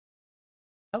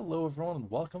Hello everyone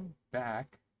and welcome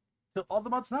back to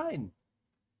AlltheMods 9.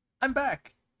 I'm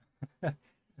back.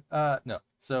 No.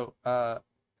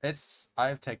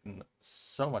 I've taken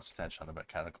so much attention on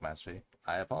Mechanical Mastery.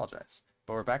 I apologize.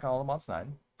 But we're back on AlltheMods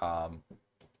 9.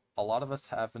 A lot of us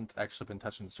haven't actually been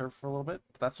touching the server for a little bit,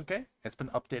 but that's okay. It's been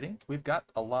updating. We've got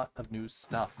a lot of new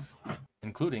stuff,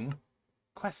 including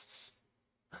quests.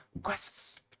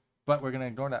 Quests! But we're gonna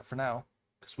ignore that for now,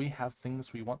 because we have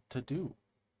things we want to do.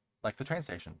 Like the train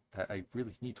station that I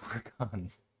really need to work on.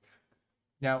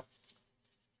 Now,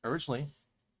 originally,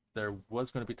 there was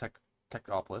going to be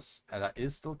Technopolis, and that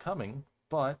is still coming,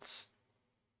 but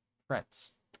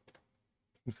friends.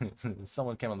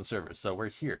 Someone came on the server, so we're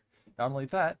here. Not only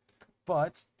that,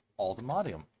 but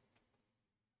AlltheModium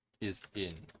is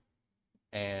in.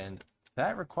 And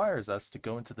that requires us to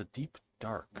go into the deep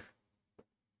dark.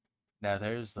 Now,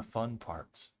 there's the fun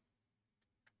part.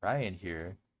 Ryan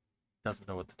here doesn't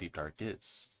know what the deep dark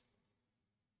is,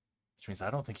 which means I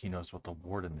don't think he knows what the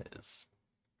warden is.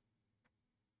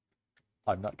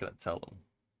 I'm not gonna tell him.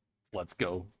 Let's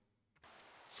go.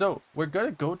 So we're gonna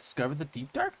go discover the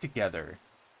deep dark together.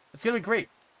 It's gonna be great.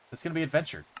 It's gonna be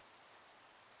adventure.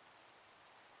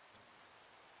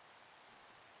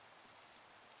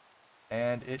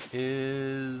 And it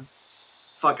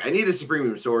is... Fuck, I need a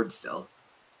Supreme Sword still.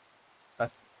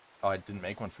 Oh, I didn't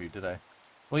make one for you, did I?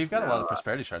 Well, you've got a lot of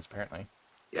prosperity shards, apparently.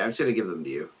 Yeah, I'm just gonna give them to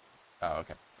you. Oh,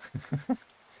 okay.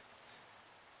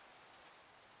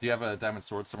 Do you have a diamond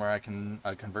sword somewhere I can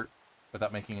convert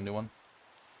without making a new one?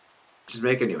 Just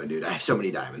make a new one, dude. I have so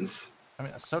many diamonds. I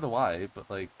mean, so do I, but,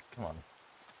 like, come on.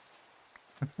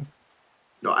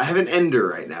 No, I have an ender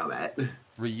right now, Matt.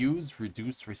 Reuse,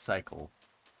 reduce, recycle.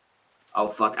 Oh,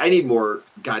 fuck. I need more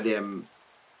goddamn...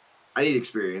 I need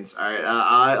experience. Alright,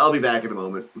 I'll be back in a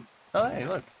moment. Oh, hey,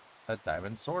 look. A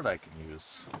diamond sword I can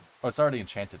use. Oh, it's already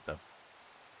enchanted, though.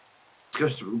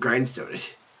 Let's go grindstone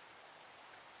it.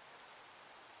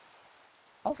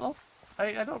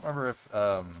 I don't remember if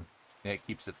it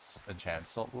keeps its enchant,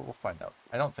 so we'll find out.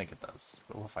 I don't think it does,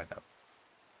 but we'll find out.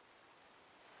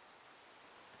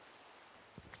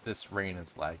 This rain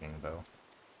is lagging, though.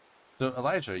 So,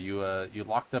 Elijah, you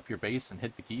locked up your base and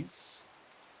hid the keys?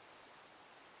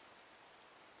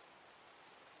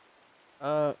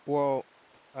 Well,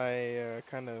 I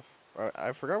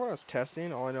I forgot what I was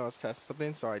testing. All I know is test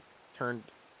something, so I turned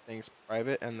things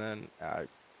private, and then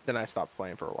I stopped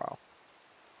playing for a while.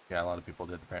 Yeah, a lot of people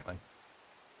did, apparently.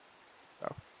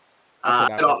 So,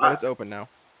 but it's open now.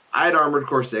 I had Armored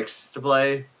Core 6 to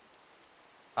play.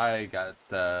 I got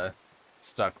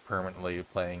stuck permanently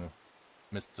playing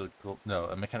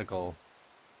Mechanical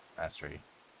Mastery.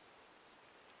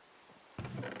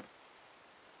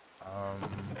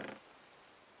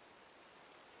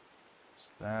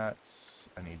 That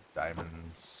I need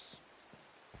diamonds.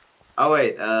 Oh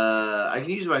wait, I can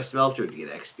use my smelter to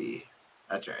get XP.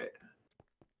 That's right.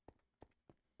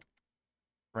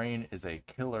 Rain is a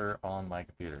killer on my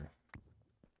computer.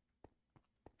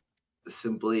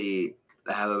 Simply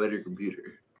have a better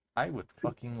computer. I would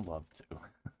fucking love to.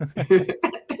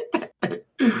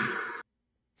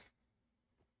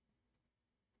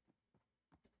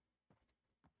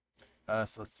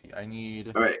 So let's see. I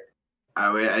need. All right.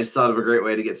 Wait, I just thought of a great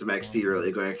way to get some XP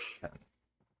really quick.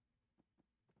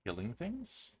 Killing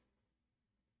things?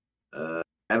 I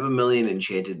have 1,000,000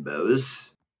 enchanted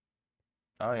bows.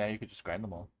 Oh yeah, you could just grind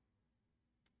them all.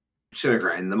 I'm just gonna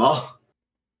grind them all.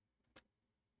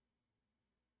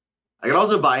 I can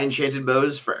also buy enchanted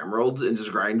bows for emeralds and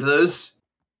just grind those.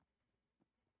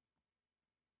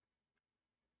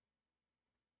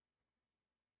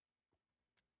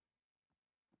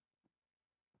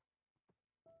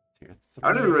 Tier 3.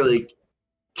 I don't really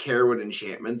care what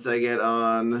enchantments I get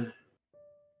on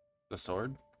the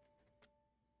sword.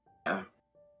 Yeah.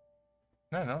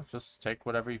 No, just take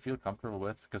whatever you feel comfortable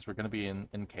with, because we're going to be in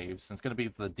caves. And it's going to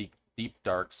be the deep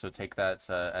dark, so take that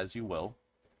as you will.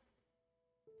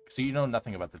 So you know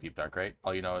nothing about the deep dark, right?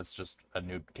 All you know is just a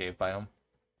new cave biome.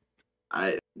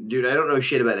 Dude, I don't know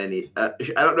shit about any. I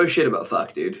don't know shit about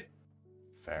fuck, dude.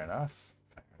 Fair enough.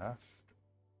 Fair enough.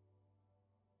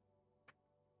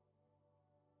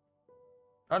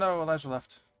 Oh no, Elijah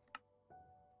left.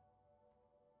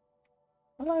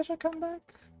 Elijah, come back.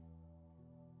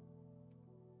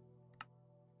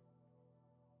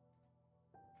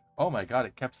 Oh my god,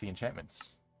 it kept the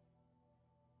enchantments.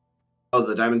 Oh,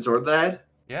 the diamond sword that I had?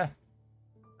 Yeah.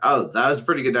 Oh, that was a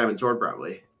pretty good diamond sword,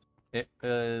 probably. It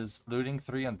is looting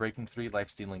 3, unbreaking 3, life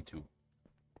stealing 2.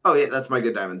 Oh yeah, that's my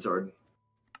good diamond sword.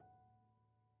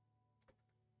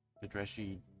 Did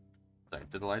Reshi... Sorry,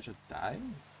 did Elijah die?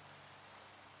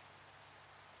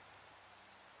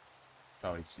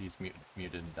 Oh, he's muted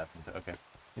indefinitely. Okay.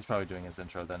 He's probably doing his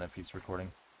intro then if he's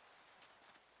recording.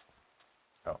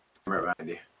 Oh. I'm right behind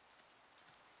you.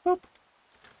 Boop.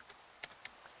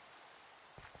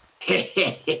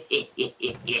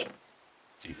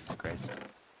 Jesus Christ.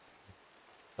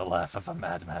 The laugh of a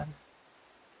madman.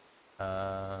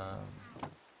 I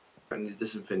need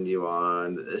this Infinity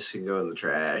Wand. This can go in the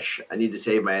trash. I need to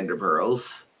save my Ender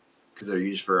Pearls because they're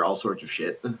used for all sorts of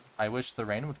shit. I wish the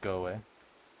rain would go away.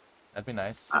 That'd be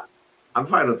nice. I'm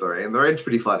fine with the rain. The rain's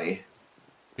pretty funny.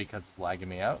 Because it's lagging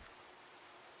me out.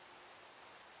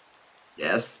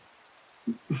 Yes.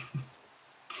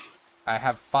 I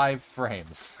have 5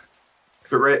 frames.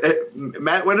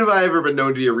 Matt, when have I ever been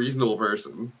known to be a reasonable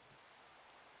person?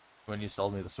 When you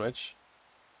sold me the Switch.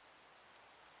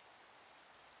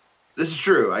 This is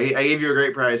true. I gave you a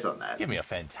great price on that. Give me a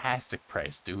fantastic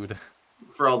price, dude.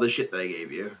 For all the shit that I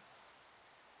gave you.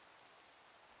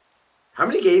 How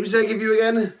many games did I give you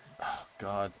again? Oh,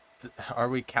 God. Are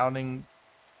we counting?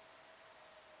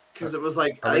 Because it was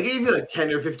like, I gave you like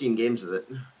 10 or 15 games of it.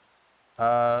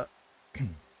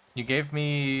 You gave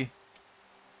me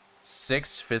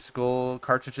 6 physical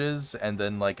cartridges and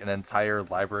then like an entire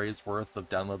library's worth of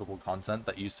downloadable content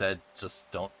that you said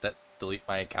just don't delete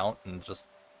my account and just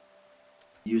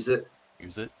use it.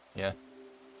 Yeah.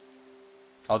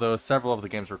 Although several of the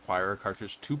games require a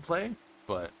cartridge to play,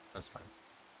 but that's fine.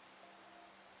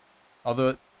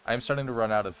 Although I'm starting to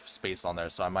run out of space on there,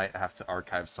 so I might have to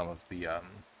archive some of the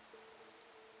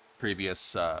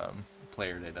previous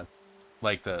player data,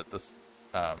 like the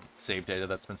save data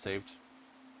that's been saved.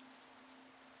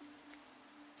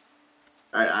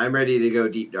 All right, I'm ready to go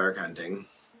deep dark hunting.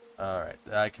 All right,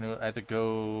 I can either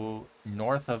go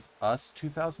north of us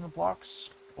 2,000 blocks,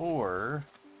 or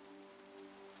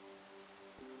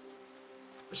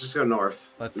let's just go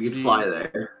north. We can fly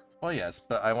there. Well, yes,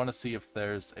 but I want to see if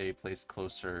there's a place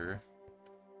closer.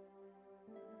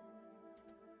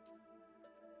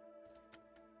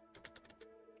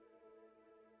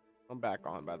 I'm back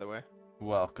on, by the way.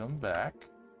 Welcome back.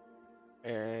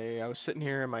 Hey, I was sitting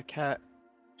here and my cat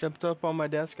jumped up on my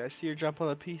desk. I see her jump on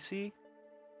the PC,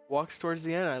 walks towards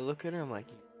the end. I look at her. I'm like,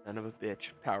 you son of a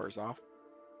bitch. Power's off.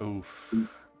 Oof.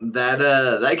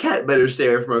 That cat better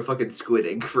stay away from my fucking squid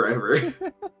ink forever.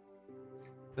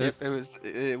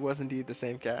 It was indeed the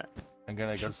same cat. I'm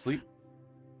gonna go to sleep.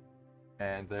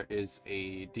 And there is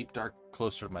a deep dark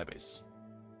closer to my base.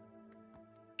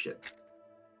 Shit.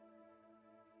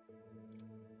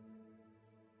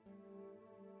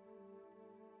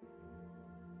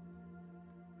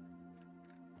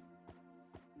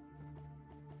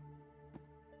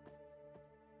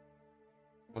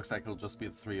 Looks like it'll just be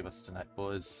the 3 of us tonight,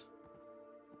 boys.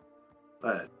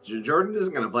 Jordan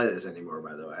isn't gonna play this anymore,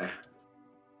 by the way.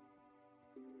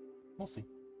 We'll see.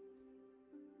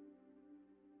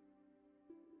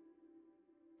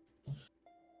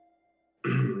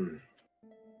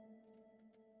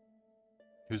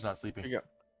 Who's not sleeping? Here you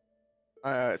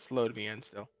go. It's loaded me in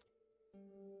still.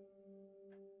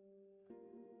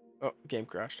 Oh, game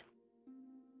crashed.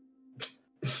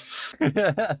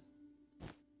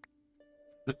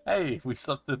 Hey, we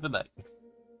slept through the night.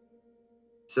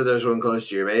 So there's one close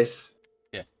to your base?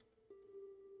 Yeah.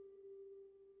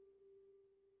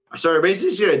 Sorry, basically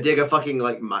just gonna dig a fucking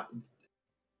like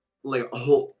a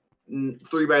hole,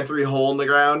 3x3 hole in the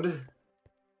ground.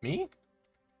 Me?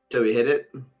 Till we hit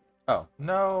it. Oh,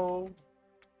 no.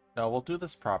 No, we'll do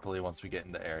this properly once we get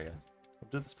in the area.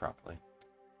 We'll do this properly.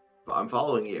 I'm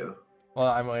following you. Well,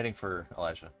 I'm waiting for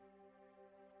Elijah.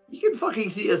 You can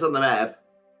fucking see us on the map.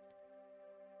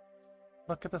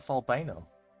 Look at this albino.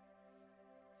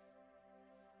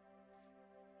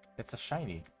 It's a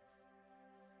shiny.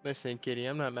 Listen, Kitty,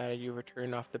 I'm not mad at you for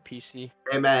turning off the PC.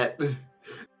 Hey, Matt.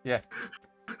 Yeah.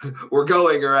 We're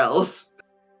going or else.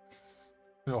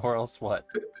 Or else what?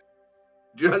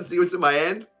 Do you not see what's in my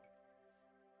hand?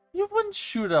 You wouldn't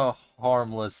shoot a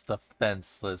harmless,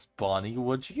 defenseless Bonnie,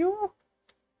 would you?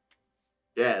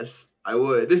 Yes, I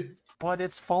would. But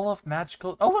it's full of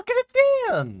magical... Oh, look at it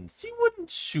dance! You wouldn't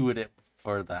shoot it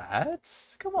for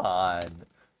that. Come on.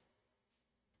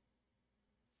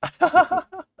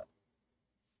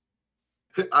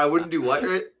 I wouldn't do what,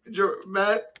 right,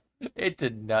 Matt? It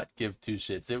did not give 2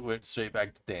 shits. It went straight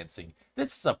back to dancing.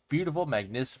 This is a beautiful,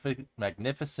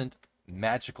 magnificent,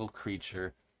 magical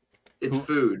creature. It's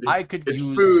food. I could it's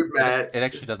use... food, Matt. It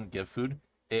actually doesn't give food.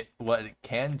 What it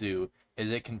can do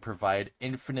is it can provide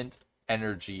infinite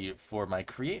energy for my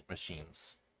create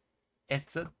machines.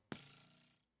 It's a...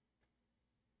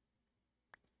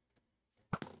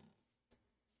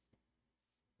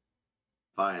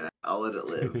 Fine, I'll let it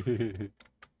live.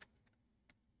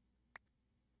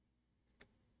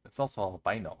 It's also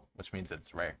albino, which means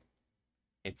it's rare.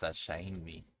 It's a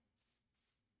shiny.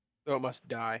 So it must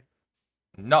die.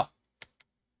 No.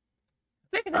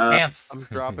 Take it a Uh, dance. I'm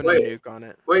dropping a Wait. nuke on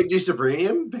it. Wait, do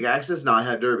Supremium pickaxes not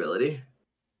have durability?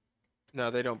 No,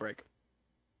 they don't break.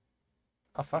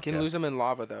 Oh You fuck can yeah. lose them in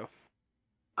lava though.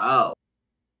 Oh.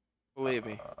 Believe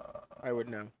me, I would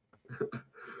know.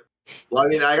 Well, I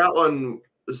mean, I got one,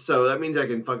 so that means I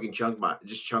can fucking chunk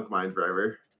mine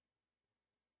forever.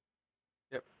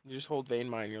 Yep. You just hold vein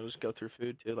mine. You'll just go through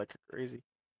food too, like crazy.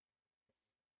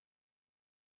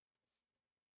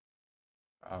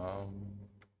 Um.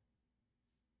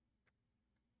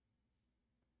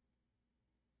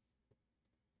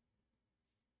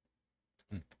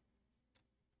 hmm.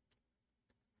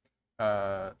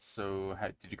 So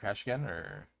did you crash again,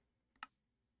 or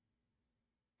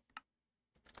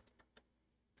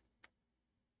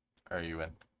are you in?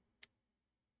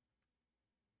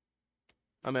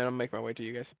 I'm in. I'm making my way to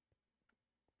you guys.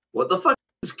 What the fuck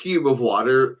is cube of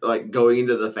water like going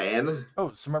into the fan?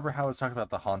 Oh, so remember how I was talking about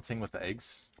the haunting with the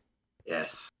eggs?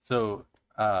 Yes. So,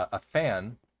 a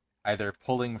fan, either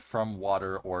pulling from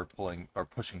water or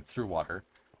pushing through water,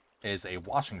 is a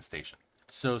washing station.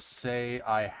 So, say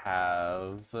I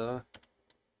have,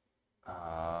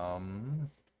 I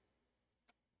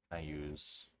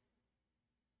use.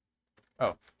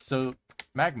 Oh, so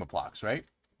magma blocks, right?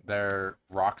 They're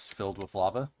rocks filled with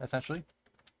lava, essentially.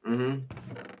 Mm-hmm.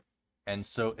 And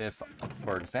so, if,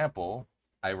 for example,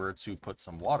 I were to put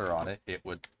some water on it, it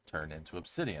would turn into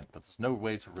obsidian. But there's no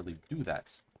way to really do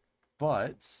that.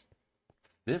 But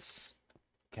this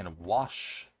can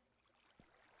wash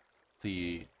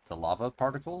the lava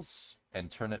particles and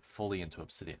turn it fully into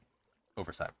obsidian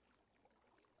over time.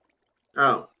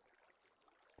 Oh.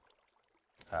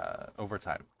 Over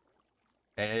time.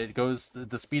 And it goes.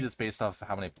 The speed is based off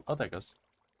how many. Oh, there it goes.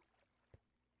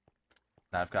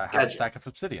 Now I've got half a Gotcha. stack of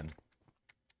obsidian.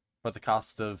 For the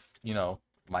cost of,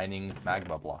 mining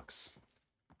magma blocks.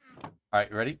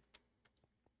 Alright, ready?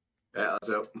 Yeah, let's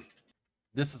go.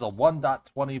 This is a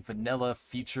 1.20 vanilla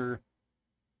feature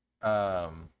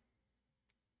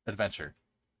adventure.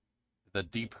 The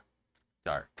Deep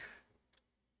Dark.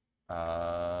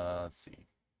 Let's see.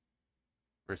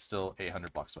 We're still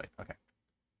 800 blocks away. Okay.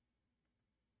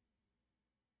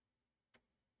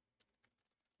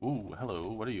 Ooh,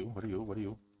 hello. What are you? What are you? What are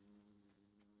you?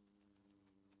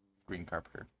 Green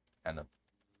carpenter and a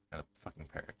fucking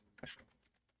parrot.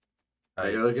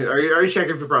 Okay. Are you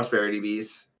checking for prosperity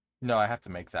bees? No, I have to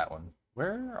make that one.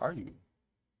 Where are you?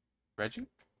 Reggie?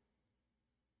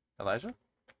 Elijah?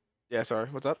 Yeah. Sorry.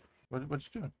 What's up? What you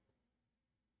doing?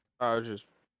 I was just.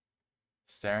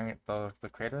 Staring at the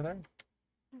crater there?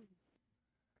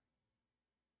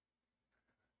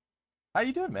 How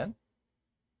you doing, man?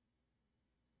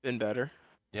 Been better.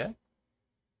 Yeah?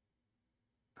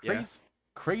 Yeah.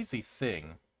 Crazy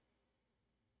thing.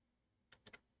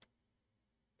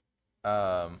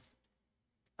 I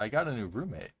got a new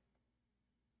roommate.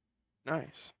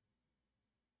 Nice.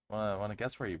 Wanna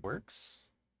guess where he works?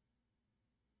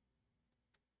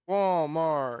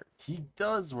 Walmart. He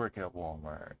does work at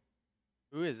Walmart.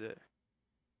 Who is it?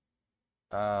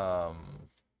 Um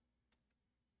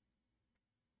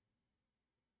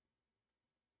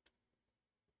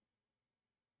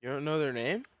You don't know their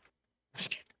name?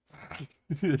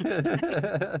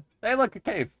 Hey, look, a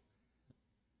cave.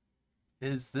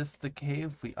 Is this the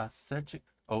cave we are searching?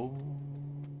 Oh,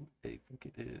 I think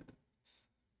it is.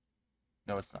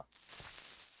 No, it's not.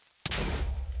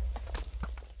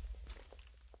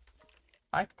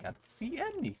 I can't see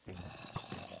anything.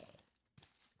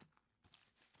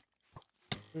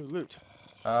 Ooh, loot.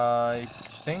 I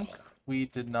think we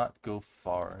did not go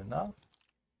far enough.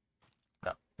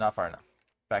 No, not far enough.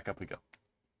 Back up we go.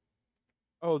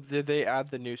 Oh, did they add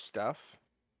the new stuff?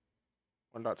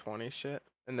 1.20 shit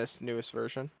in this newest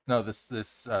version? No, this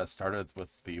started with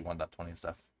the 1.20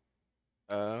 stuff.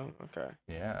 Oh, okay.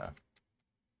 Yeah.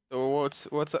 So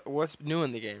what's new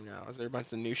in the game now? Is there a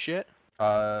bunch of new shit?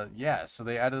 Yeah, so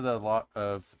they added a lot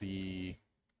of the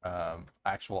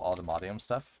actual AlltheModium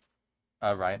stuff.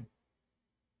 Ryan?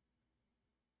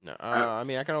 No. I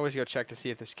mean, I can always go check to see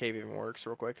if this cave even works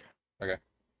real quick. Okay.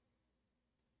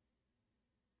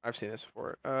 I've seen this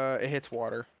before. It hits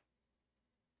water.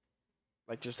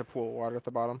 Like just a pool of water at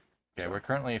the bottom. Okay, So- we're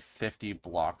currently 50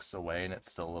 blocks away, and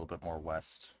it's still a little bit more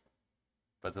west.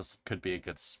 But this could be a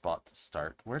good spot to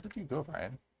start. Where did you go,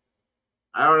 Ryan?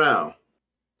 I don't know.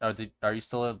 Oh, are you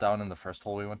still down in the first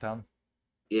hole we went down?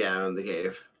 Yeah, in the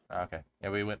cave. Okay. Yeah,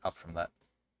 we went up from that.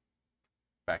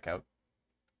 Back out.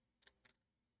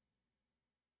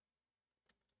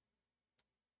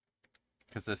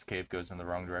 Because this cave goes in the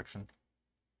wrong direction.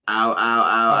 Ow, ow, Oh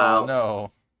ow, ow.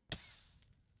 no.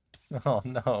 Oh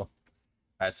no.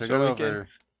 Alright, so we're So going we can over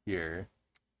here.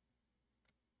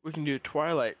 do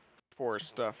Twilight Forest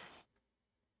stuff.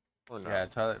 Or no? Yeah,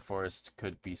 Twilight Forest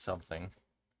could be something.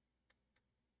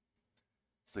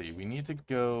 See, we need to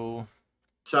go.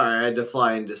 Sorry, I had to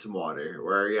fly into some water.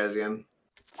 Where are you guys again?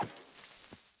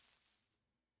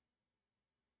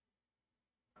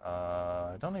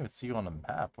 I don't even see you on the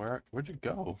map. Where'd you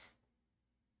go?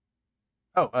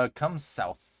 Oh, come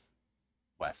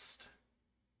southwest.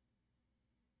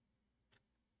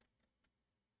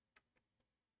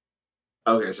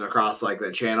 Okay, so across like the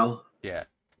channel. Yeah.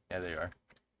 Yeah, there you are.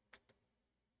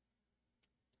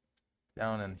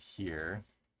 Down in here.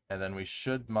 And then we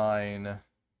should mine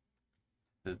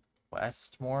the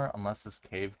west more, unless this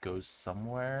cave goes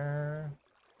somewhere.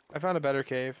 I found a better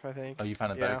cave, I think. Oh, you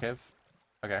found a better cave?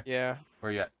 Okay. Yeah.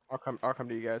 Where you at? I'll come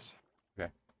to you guys.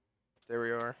 Okay. There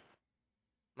we are.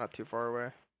 Not too far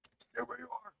away. Stay where you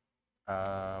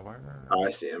are. Where? Oh, I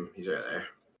see him. He's right there.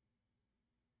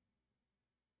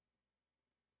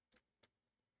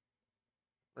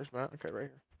 Where's Matt? Okay, right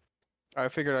here. I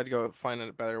figured I'd go find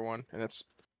a better one, and it's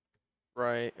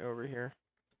right over here.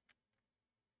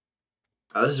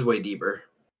 Oh, this is way deeper.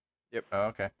 Oh,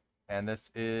 okay. And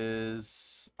this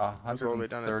is all the way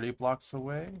down 130 blocks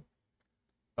away.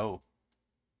 Oh.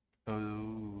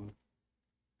 Oh.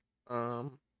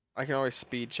 I can always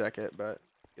speed check it, but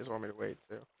you guys want me to wait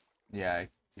too? Yeah.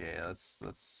 Yeah.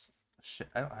 Let's. Shit.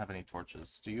 I don't have any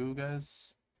torches. Do you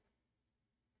guys?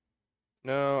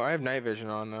 No, I have night vision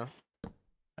on though.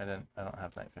 I don't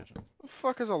have night vision. What the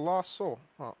fuck is a lost soul?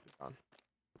 Oh, gone.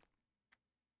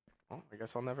 Well, I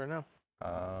guess I'll never know.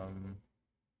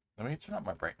 Let me turn up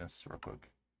my brightness real quick.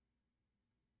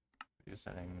 View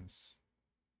settings.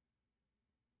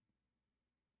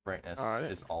 Brightness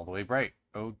is all the way bright.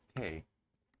 Okay.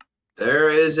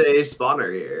 There is a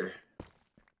spawner here.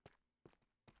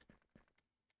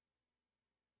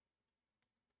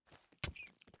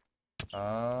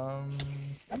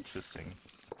 Interesting.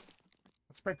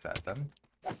 Let's break that then.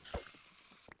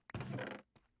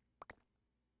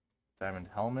 Diamond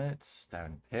helmet,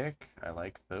 diamond pick. I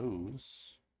like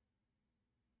those.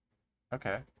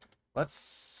 Okay.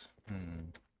 Let's.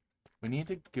 We need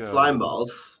to go. Slime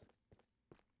balls.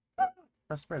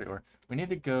 Prosperity ore. We need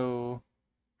to go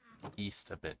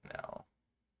east a bit now.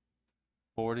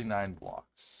 49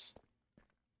 blocks.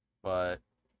 But.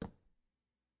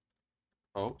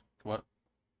 Oh, what?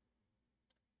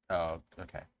 Oh,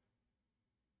 okay.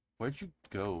 Where'd you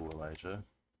go, Elijah?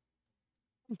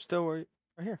 I'm still right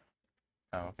here.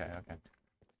 Oh, okay, okay.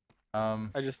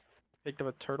 I just picked up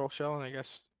a turtle shell, and I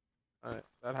guess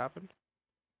that happened.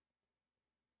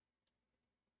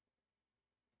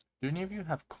 Do any of you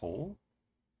have coal?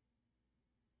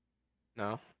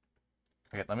 No.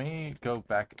 Okay, let me go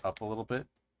back up a little bit.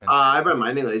 I have my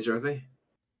mining laser with me.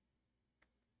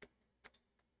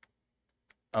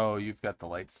 Oh, you've got the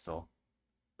lights still.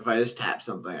 If I just tap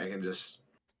something, I can just.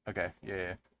 Okay,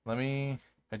 yeah. Let me.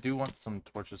 I do want some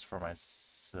torches for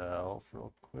myself,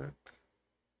 real quick.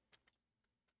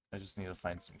 I just need to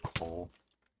find some coal.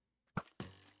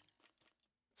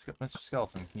 Mr.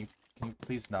 Skeleton, can you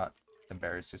please not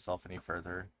embarrass yourself any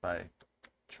further by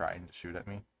trying to shoot at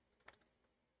me?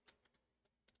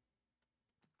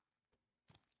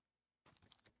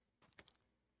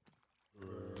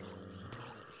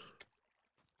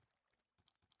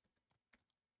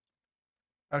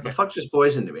 Okay. The fuck just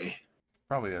poisoned me?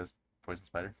 Probably a poison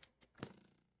spider.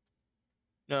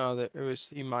 No, it was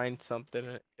he mined something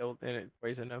and it killed and it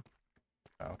poisoned him.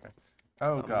 Oh, okay.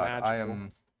 Oh god,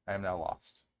 magical. I am now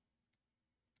lost.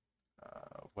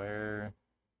 Where?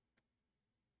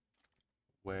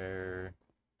 If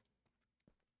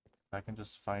I can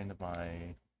just find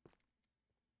my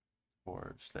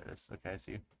forge. There it is. Okay, I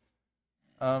see you.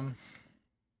 Alright,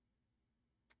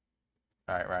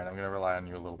 Ryan, I'm gonna rely on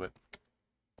you a little bit.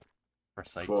 For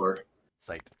sight.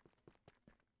 Sight.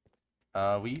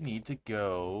 We need to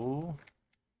go...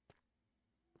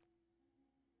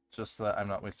 Just so that I'm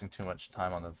not wasting too much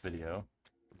time on the video.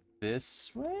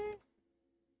 This way?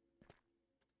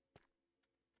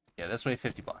 Yeah, this way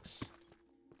 50 blocks.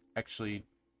 Actually,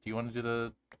 do you want to do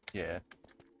the... Yeah.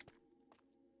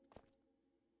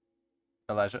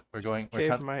 Elijah, we're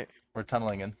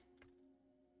tunneling in.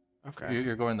 Okay.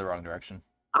 You're going the wrong direction.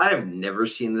 I've never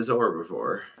seen this ore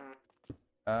before.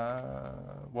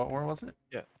 What ore was it?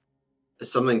 Yeah.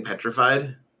 Is something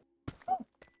petrified? Oh,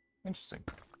 interesting.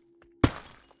 Yeah,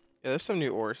 there's some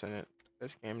new ores in it.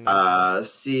 This game.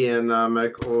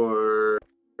 Cianamic ore.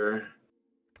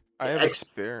 I have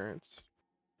experience.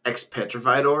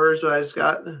 Petrified ore is what I just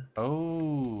got.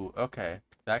 Oh, okay.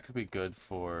 that could be good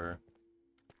for...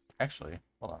 Actually,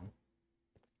 hold on.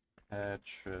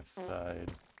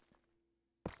 Petrified.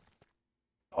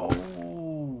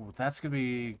 Oh, that's gonna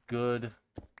be good.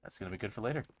 That's gonna be good for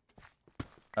later.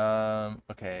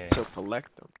 Okay. So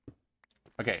collect them.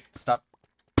 Okay, stop.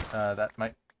 That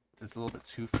might... It's a little bit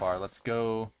too far. Let's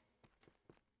go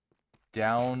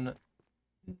down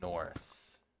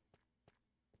north.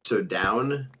 So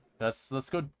down. Let's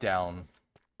go down.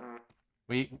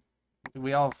 We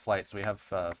all have flight, so we have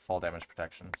fall damage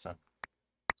protection, so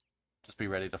just be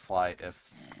ready to fly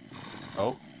if...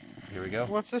 Oh, here we go.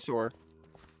 What's this ore?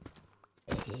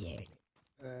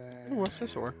 What's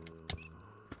this ore?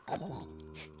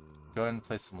 Go ahead and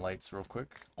place some lights real quick.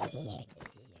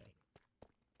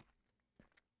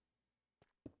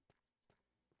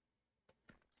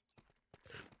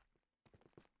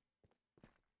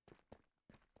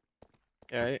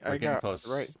 Yeah, I getting got close.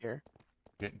 right here.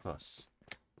 Getting close.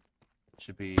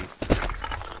 Should be...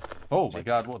 Oh my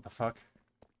god, what the fuck?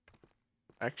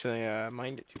 Actually,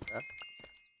 mined it too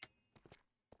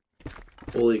bad.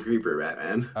 Holy creeper,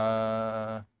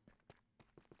 Batman.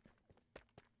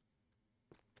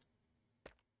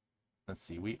 Let's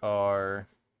see, we are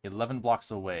 11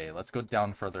 blocks away. Let's go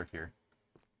down further here.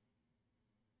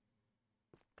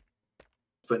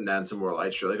 Putting down some more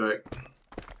lights really quick.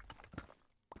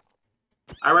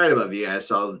 I'm right above you guys,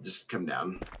 so I'll just come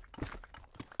down.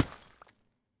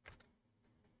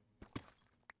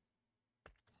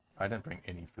 I didn't bring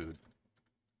any food.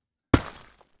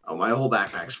 Oh, my whole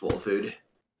backpack's full of food.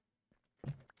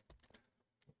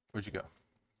 Where'd you go?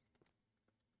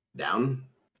 Down.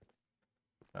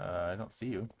 I don't see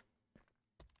you.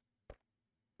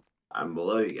 I'm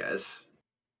below you guys.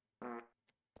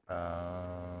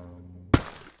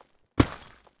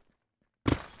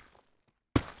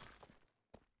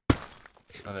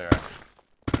 Oh, there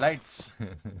are. Lights!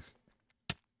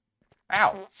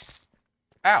 Ow!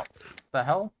 Ow! The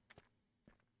hell?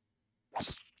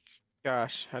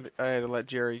 Gosh, I had to let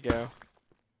Jerry go.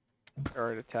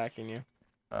 Started attacking you.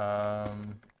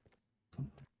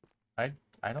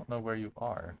 I don't know where you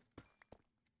are.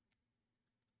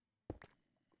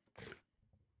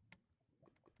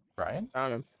 Brian?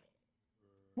 Found him.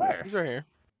 Where? He's right here.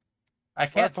 I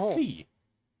can't the hole. see.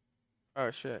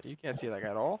 Oh shit, you can't see like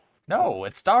at all? No,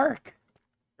 it's dark.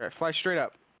 Alright, fly straight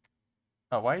up.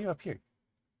 Oh, why are you up here?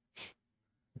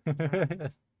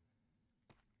 Okay,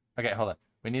 hold on.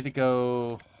 We need to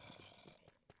go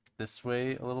this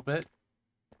way a little bit.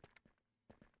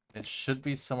 It should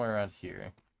be somewhere around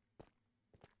here.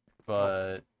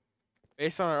 But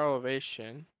Based on our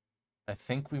elevation. I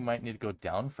think we might need to go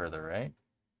down further, right?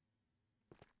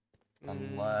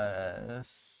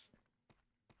 Unless...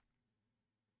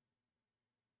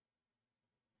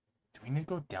 Do we need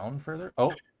to go down further?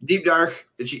 Oh, Deep dark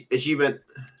achievement.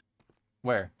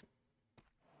 where?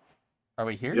 Are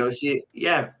we here? You don't see it?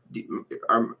 Yeah.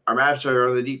 Our maps are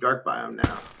on the deep dark biome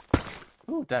now.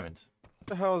 Ooh, diamond. What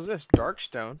the hell is this?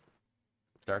 Darkstone.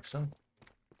 Darkstone?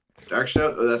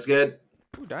 Darkstone? Oh, that's good.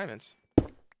 Ooh, diamonds.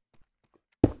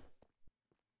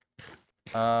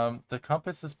 The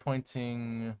compass is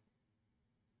pointing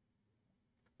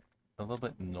a little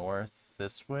bit north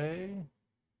this way.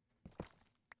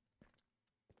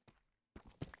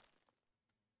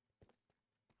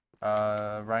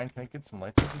 Ryan, can I get some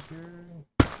lights over here?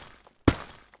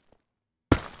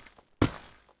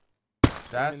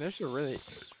 That's there's a really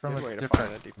from good a way to find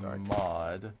different that deep dark.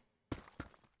 mod.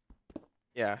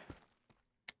 Yeah.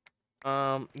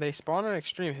 They spawn in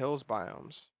extreme hills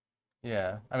biomes.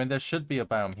 Yeah, I mean, there should be a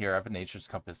biome here. I have a nature's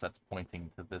compass that's pointing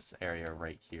to this area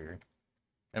right here.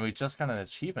 And we just got an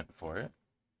achievement for it.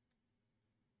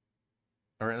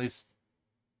 Or at least...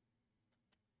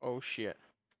 Oh shit.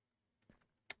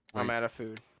 Where I'm you- out of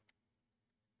food.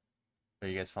 Are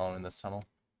you guys following this tunnel?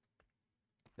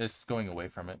 This is going away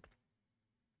from it.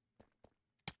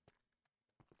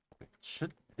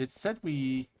 It said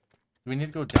we... Do we need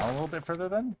to go down a little bit further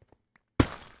then?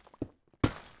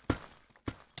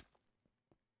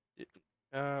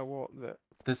 Well,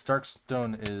 This dark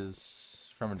stone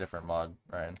is from a different mod,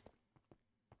 Ryan.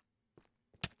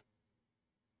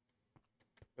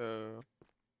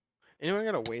 anyone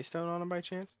got a waystone on him by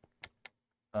chance?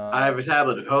 I have a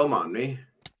tablet of home on me.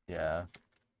 Yeah.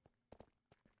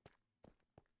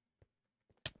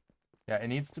 Yeah, it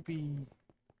needs to be...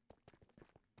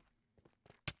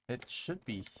 It should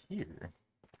be here.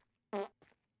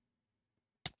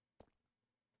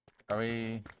 Are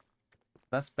we...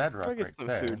 That's bedrock I get right some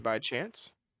there. food by chance.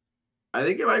 I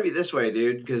think it might be this way,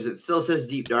 dude, because it still says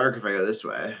deep dark if I go this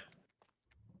way.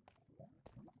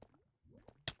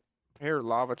 I hear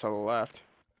lava to the left.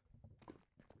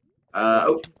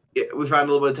 Oh, yeah, we found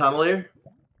a little bit of tunnel here.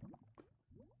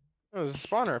 Oh, there's a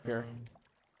spawner up here.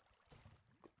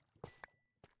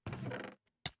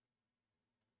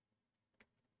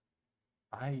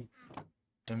 I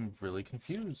am really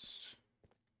confused.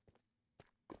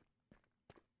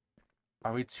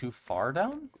 Are we too far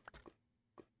down?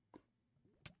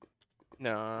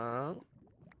 No.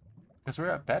 Because we're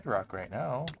at bedrock right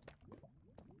now.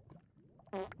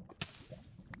 If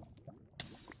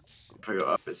I go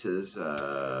up, it says,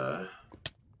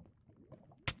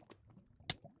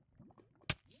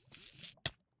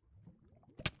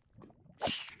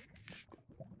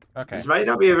 Okay. this might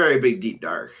not be a very big deep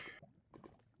dark.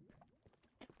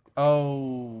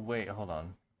 Oh, wait, hold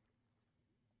on.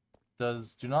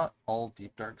 Do not all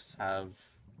deep darks have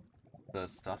the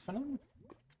stuff in them?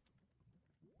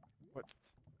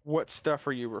 What stuff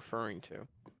are you referring to?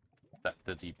 That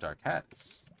the deep dark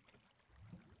has.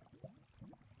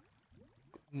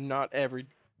 Not every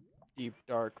deep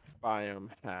dark biome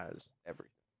has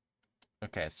everything.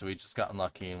 Okay, so we just got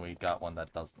unlucky and we got one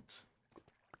that doesn't.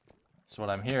 So what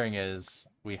I'm hearing is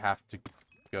we have to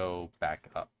go back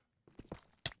up.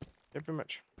 Yeah, pretty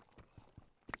much.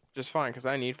 Just fine, because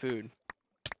I need food.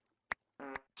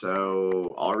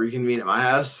 So I'll reconvene at my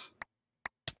house.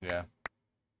 Yeah.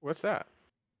 What's that?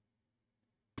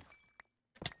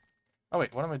 Oh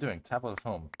wait, what am I doing? Tablet of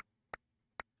home.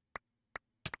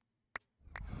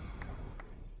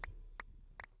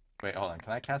 Wait, hold on.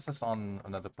 Can I cast this on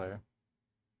another player?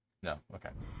 No. Okay.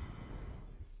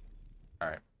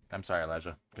 Alright. I'm sorry,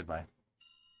 Elijah. Goodbye.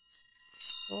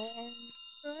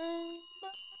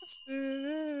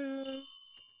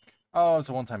 Oh, it's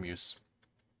a one-time use.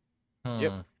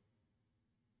 Yep.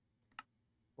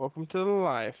 Welcome to the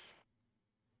life.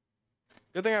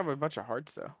 Good thing I have a bunch of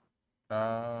hearts, though.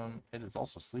 It is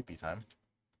also sleepy time.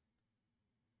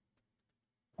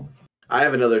 I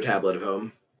have another tablet at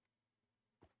home.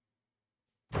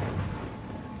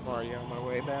 Already on my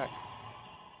way back.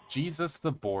 Jesus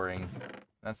the boring.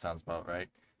 That sounds about right.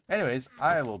 Anyways,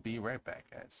 I will be right back,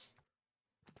 guys.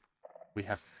 We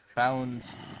have found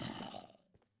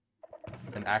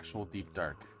an actual deep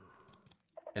dark.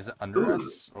 Is it under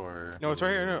us or? No, it's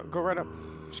right here. No, go right up.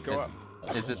 Just go up.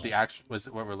 Is it the actual? Was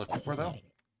it what we're looking for though?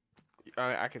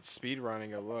 I could speed run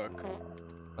and go look.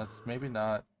 Let's maybe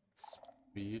not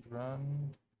speed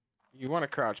run. You want to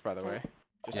crouch, by the way.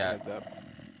 Just Yeah. a heads up.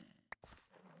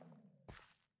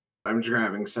 I'm just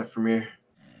grabbing stuff from here.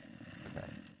 Okay.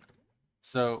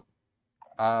 So,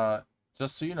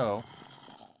 just so you know,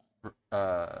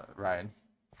 Ryan,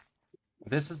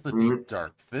 this is the deep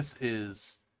dark. This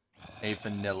is a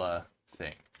vanilla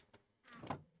thing.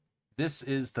 This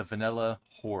is the vanilla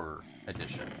horror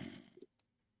edition.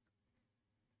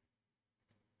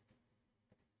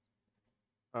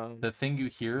 The thing you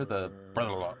hear, the blah,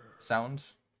 blah, blah sound,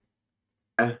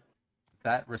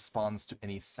 that responds to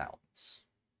any sounds.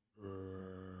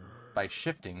 By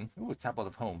shifting, ooh, a tablet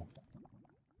of home.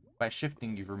 By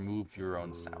shifting, you remove your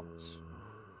own sounds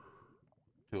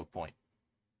to a point.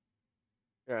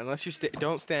 Yeah, unless you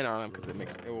don't stand on them because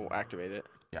it will activate it.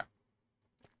 Yeah.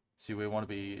 So we want to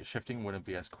be shifting when it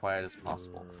be as quiet as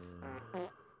possible.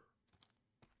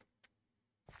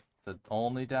 The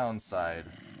only downside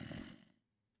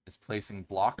is placing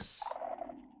blocks.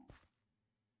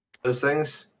 Those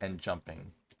things? And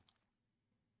jumping.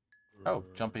 Oh,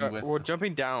 jumping with... Well,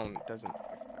 jumping down doesn't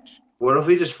affect much. What if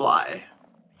we just fly?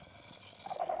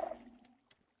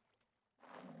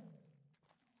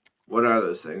 What are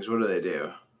those things? What do they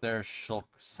do? They're shulk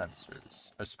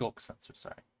sensors. Or skulk sensors,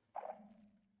 sorry.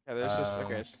 Yeah, there's just...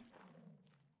 Okay.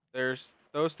 There's...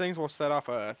 Those things will set off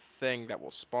a thing that will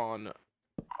spawn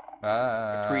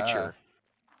a creature.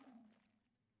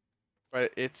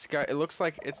 But it's got... It looks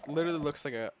like... It literally looks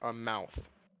like a mouth.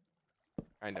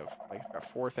 Kind of. Like, it's got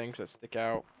 4 things that stick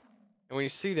out. And when you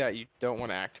see that, you don't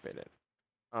want to activate it.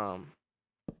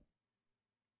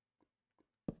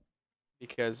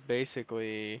 Because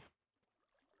basically...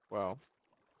 Well...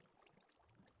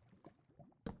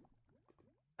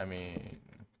 I mean...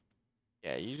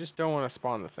 Yeah, you just don't want to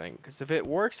spawn the thing. Because if it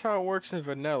works how it works in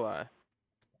vanilla...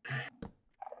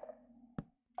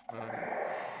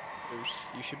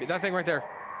 you should be... That thing right there!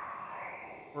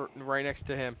 Right next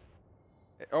to him.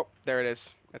 Oh, there it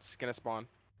is. That's gonna spawn.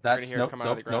 That's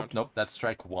nope. That's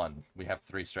strike 1. We have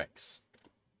 3 strikes.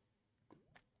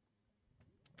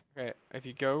 Okay, if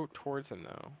you go towards him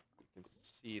though, you can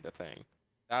see the thing.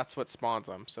 That's what spawns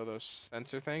them. So those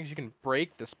sensor things, you can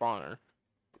break the spawner.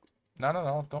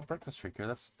 No, don't break the streaker.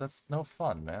 That's no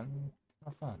fun, man. It's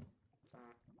no fun.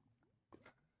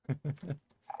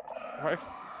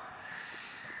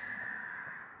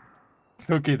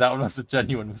 Okay, that one was a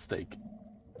genuine mistake.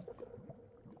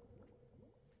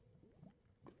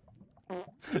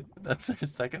 That's our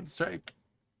second strike.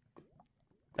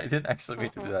 I didn't actually mean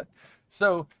to do that.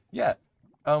 So, yeah.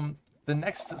 The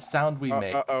next sound we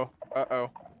make. Uh-oh. Uh-oh.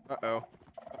 Uh-oh.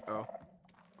 Uh-oh.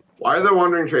 Why are there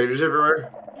wandering traders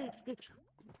everywhere?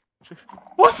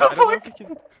 What the I don't know fuck? if he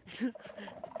can...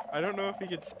 I don't know if he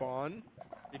could spawn.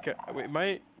 Because it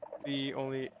might be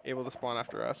only able to spawn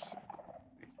after us.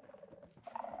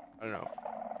 I don't know.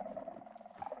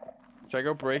 Should I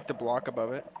go break the block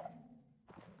above it?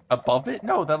 Above it?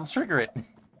 No, that'll trigger it.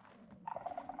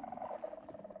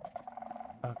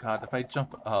 Oh god, if I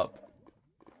jump up,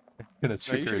 it's gonna No, you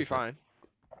trigger should be it. fine.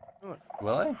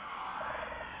 Will I?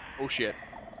 Oh shit.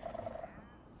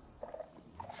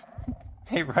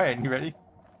 Hey Ryan, you ready?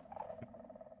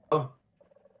 Oh,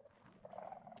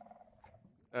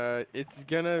 It's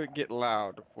gonna get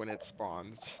loud when it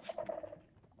spawns.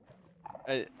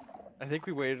 I think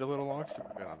we waited a little long, so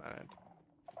we're good on that end.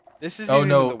 This is Oh even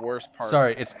no, the worst part.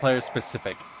 sorry, it's player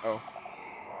specific. Oh.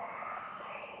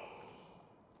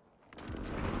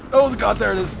 Oh god,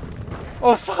 there it is.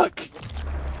 Oh fuck.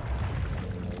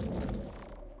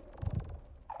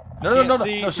 No, no, Can't no, no,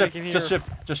 see, no, but shift, it can just hear. shift,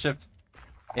 just shift.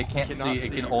 It can't Cannot see,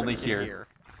 it can but only it can hear.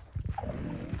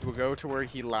 We'll go to where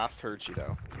he last heard you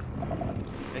though.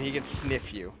 And he can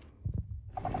sniff you.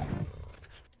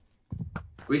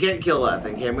 we can't kill that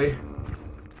thing, can we?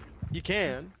 You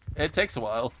can. It takes a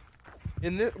while.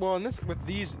 In this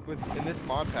in this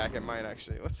mod pack it might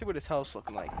actually. Let's see what his health's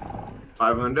looking like.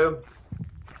 500.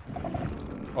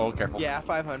 Oh, careful. Yeah,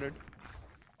 500.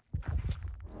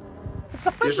 It's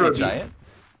a Here's friendly what we- giant.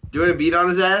 Do you want to beat on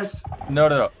his ass? No,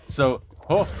 no, no. So,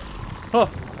 oh, oh,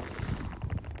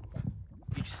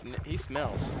 He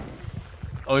smells.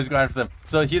 oh, he's going after them.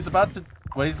 So he's about to,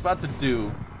 what he's about to do.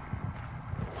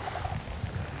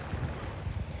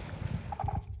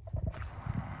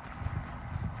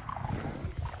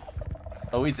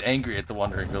 Oh, he's angry at the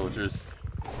wandering villagers.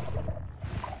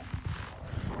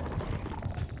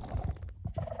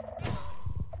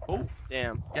 Oh,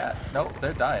 Damn. yeah, no,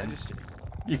 they're I dying. just You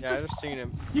yeah, I just, just seen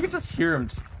him. you can just hear him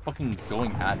just fucking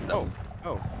going at them.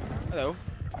 Oh. Hello.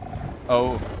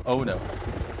 Oh no.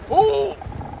 Oh!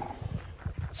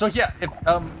 So yeah,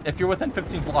 if you're within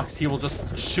 15 blocks, he will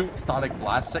just shoot sonic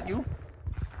blasts at you.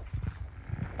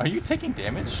 Are you taking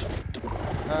damage?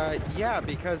 Yeah,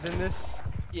 because in this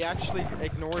he actually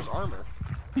ignores armor.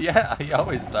 Yeah, he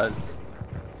always does.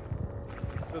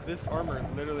 So this armor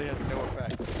literally has no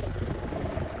effect.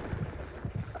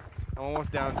 I'm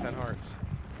almost down 10 hearts.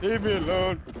 Leave me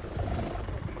alone.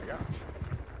 Oh my gosh.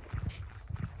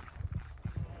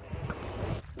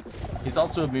 He's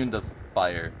also immune to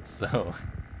fire, so.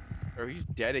 Bro, he's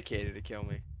dedicated to kill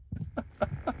me.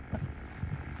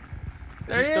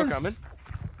 There he Still is. coming?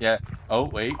 Yeah. Oh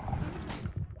wait.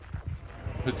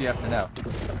 Who's he after now?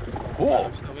 Oh!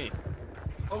 Oh, still me.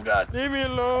 Oh god. Leave me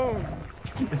alone.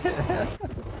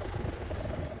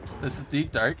 This is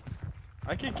deep dark.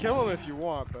 I can kill him if you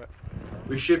want, but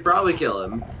We should probably kill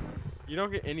him. you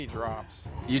don't get any drops.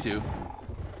 You do.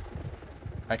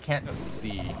 I can't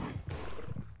see.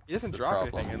 He doesn't the drop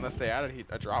problem. anything unless they added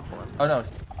a drop for him. Oh no.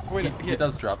 Wait, He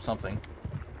does drop something.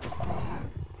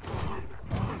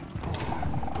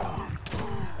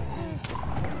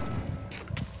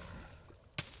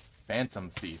 Phantom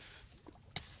Thief.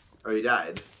 Oh, he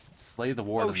died. Slay the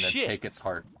warden, then shit. take its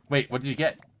heart. Wait, what did you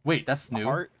get? Wait, that's new.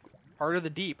 Heart of the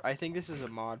Deep. I think this is a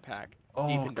mod pack. Oh,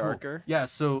 Deep and cool. darker. Yeah,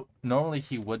 so normally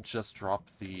he would just drop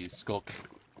the Skulk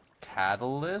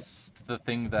Catalyst, the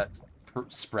thing that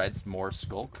spreads more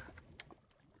Skulk.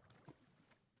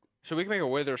 So we can make a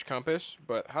Wither's Compass,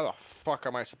 but how the fuck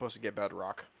am I supposed to get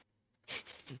Bedrock?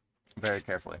 Very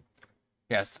carefully.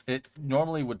 Yes, it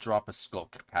normally would drop a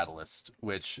Skulk Catalyst,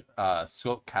 which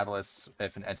Skulk Catalyst,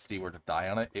 if an entity were to die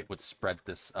on it, it would spread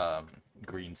this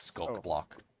green Skulk Oh.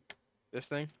 block. This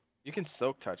thing? You can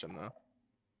Silk Touch him though.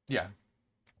 Yeah.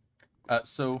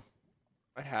 So,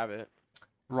 I have it.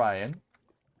 Ryan,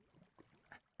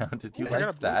 how did you I got a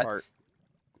like blue that? heart.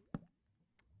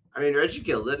 I mean, Reggie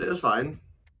killed it. It was fine.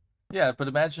 Yeah, but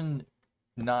imagine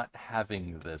not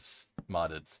having this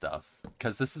modded stuff,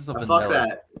 because this is a Fuck vanilla.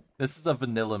 that. This is a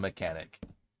vanilla mechanic.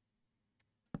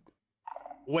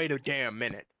 Wait a damn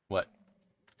minute. What?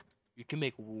 You can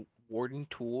make Warden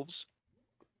tools.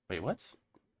 Wait, what?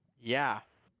 Yeah.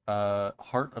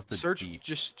 Heart of the Search. Deep.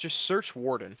 Just search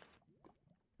Warden.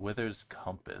 Wither's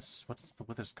Compass. What does the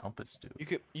Wither's Compass do?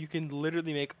 You can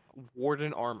literally make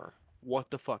Warden armor. What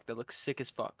the fuck? That looks sick as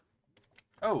fuck.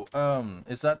 Oh,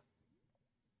 is that?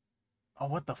 Oh,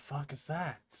 what the fuck is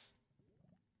that?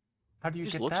 How do you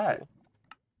Just get looks that? cool.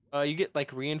 You get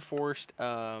like reinforced.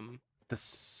 The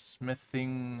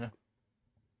smithing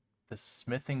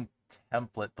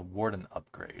template, the Warden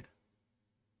upgrade,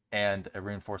 and a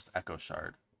reinforced Echo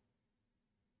Shard.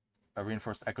 A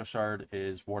reinforced Echo Shard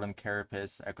is Warden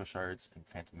Carapace, Echo Shards, and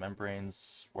Phantom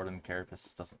Membranes. Warden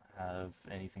Carapace doesn't have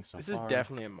anything so This far. is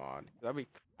definitely a mod. That'd be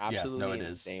absolutely it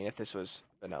is. insane if this was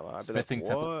vanilla. I'd be Smithing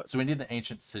like, template. what? So we need an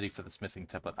ancient city for the smithing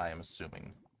template, I am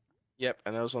assuming. Yep,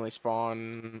 and those only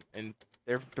spawn, and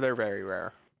they're very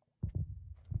rare.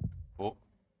 Oh.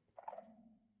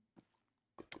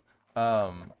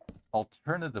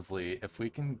 Alternatively, if we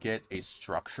can get a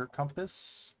structure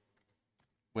compass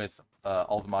with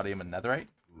AlltheModium and Netherite,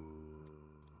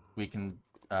 we can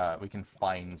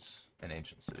find an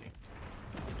ancient city.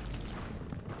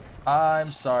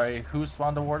 I'm sorry, who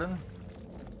spawned a Warden?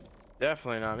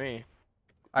 Definitely not me.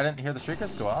 I didn't hear the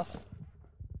Shriekers go off.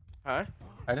 Huh?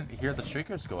 I didn't hear the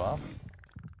Shriekers go off.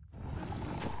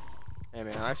 Hey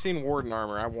man, I've seen Warden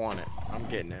armor. I want it. I'm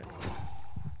getting it.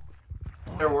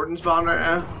 There Warden spawn right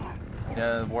now?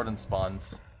 Yeah, the Warden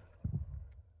spawned.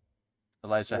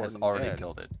 Elijah has Warden already dead.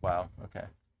 killed it. Wow, okay.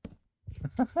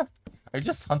 Are you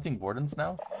just hunting Wardens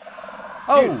now?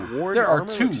 Oh, Dude, Warden there are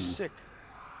armor two! looks sick.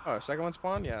 Oh, second one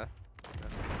spawned? Yeah.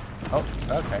 Oh,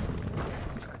 okay.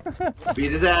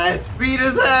 Beat his ass! Beat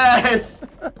his ass!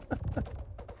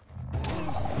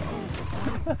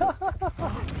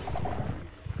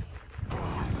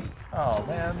 Oh,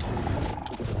 man.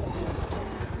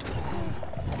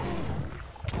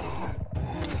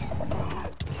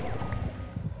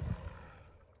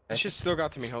 That shit still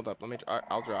got to me. Hold up.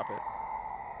 I'll drop it.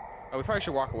 Oh, we probably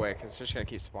should walk away because it's just gonna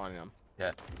keep spawning them.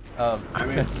 Yeah. I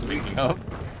mean, speaking of...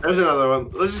 There's another one.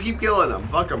 Let's just keep killing them.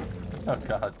 Fuck them. Oh,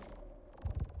 God.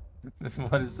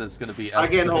 What is this gonna be? I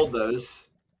can't hold those.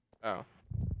 Oh.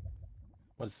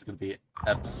 What is this gonna be?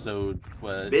 Episode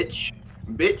what? Bitch.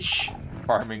 Bitch.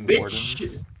 Farming Bitch.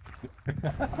 Wardens.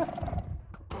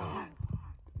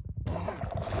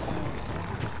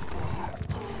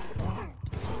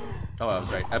 Oh, I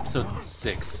was right. Episode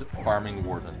 6, Farming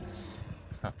Wardens.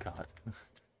 Oh, God.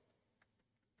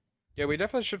 Yeah, we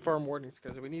definitely should farm wardens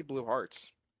because we need blue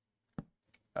hearts.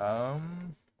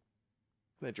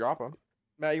 They drop them.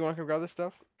 Matt, you want to come grab this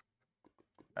stuff?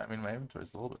 I mean, my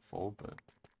inventory's a little bit full, but...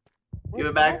 You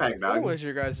have a backpack, dog. What was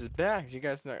your guys' bags? You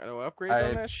guys not no upgrades on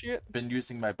I've that shit? been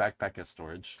using my backpack as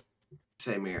storage.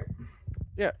 Same here.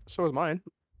 Yeah, so is mine.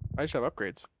 I just have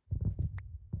upgrades.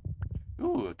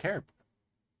 Ooh, a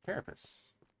carapace.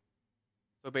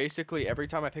 So basically, every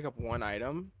time I pick up one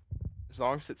item, as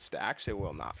long as it stacks, it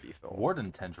will not be filled.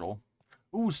 Warden tendril.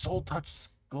 Ooh, soul touch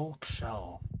skulk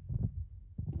shell.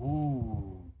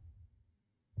 Ooh.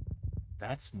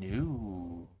 That's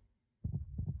new.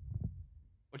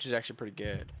 Which is actually pretty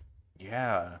good.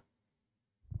 Yeah.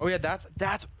 Oh yeah,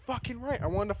 that's fucking right. I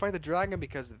wanted to fight the dragon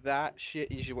because that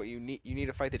shit is what you need. You need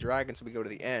to fight the dragon, so we go to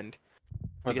the end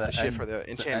to get the shit for the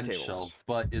enchanted end tables. shelf.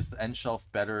 But is the end shelf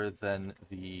better than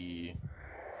the...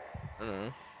 I don't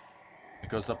know. It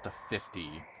goes up to 50,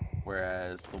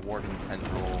 whereas the Warden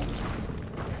tendril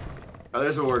Oh,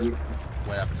 there's a Warden.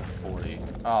 went up to 40.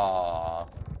 Aww.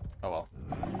 Oh well.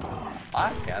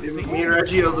 I can't see. Me and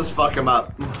Reggie will just fuck him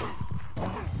up.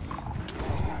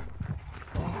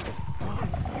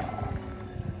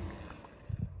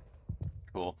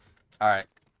 Cool. Alright.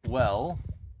 Well,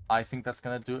 I think that's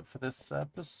gonna do it for this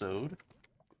episode.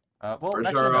 Well, Where's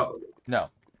actually, our- no. No.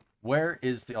 Where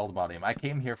is the AlltheModium? I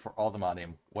came here for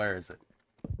AlltheModium. Where is it?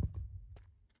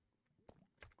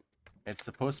 It's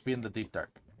supposed to be in the deep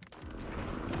dark.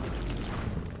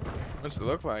 What's it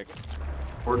look like?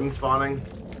 Warden spawning.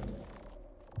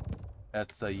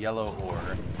 It's a yellow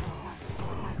ore.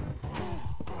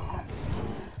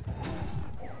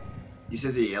 You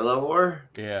said the yellow ore?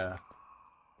 Yeah.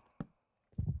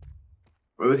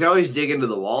 Well, we can always dig into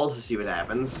the walls to see what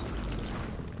happens.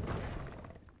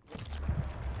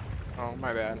 Oh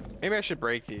my bad. Maybe I should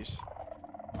break these.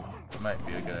 Might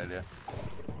be a good idea.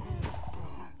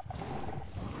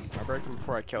 I'll break them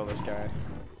before I kill this guy.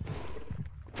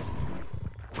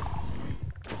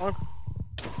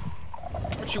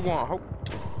 What you want, Hope?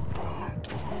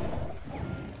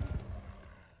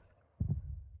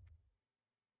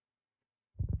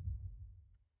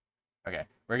 Okay,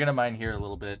 we're gonna mine here a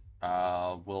little bit.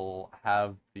 We'll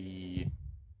have the...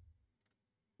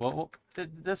 Well,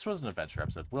 this was an adventure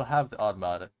episode. We'll have the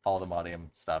AlltheModium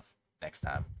stuff next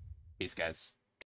time. Peace, guys.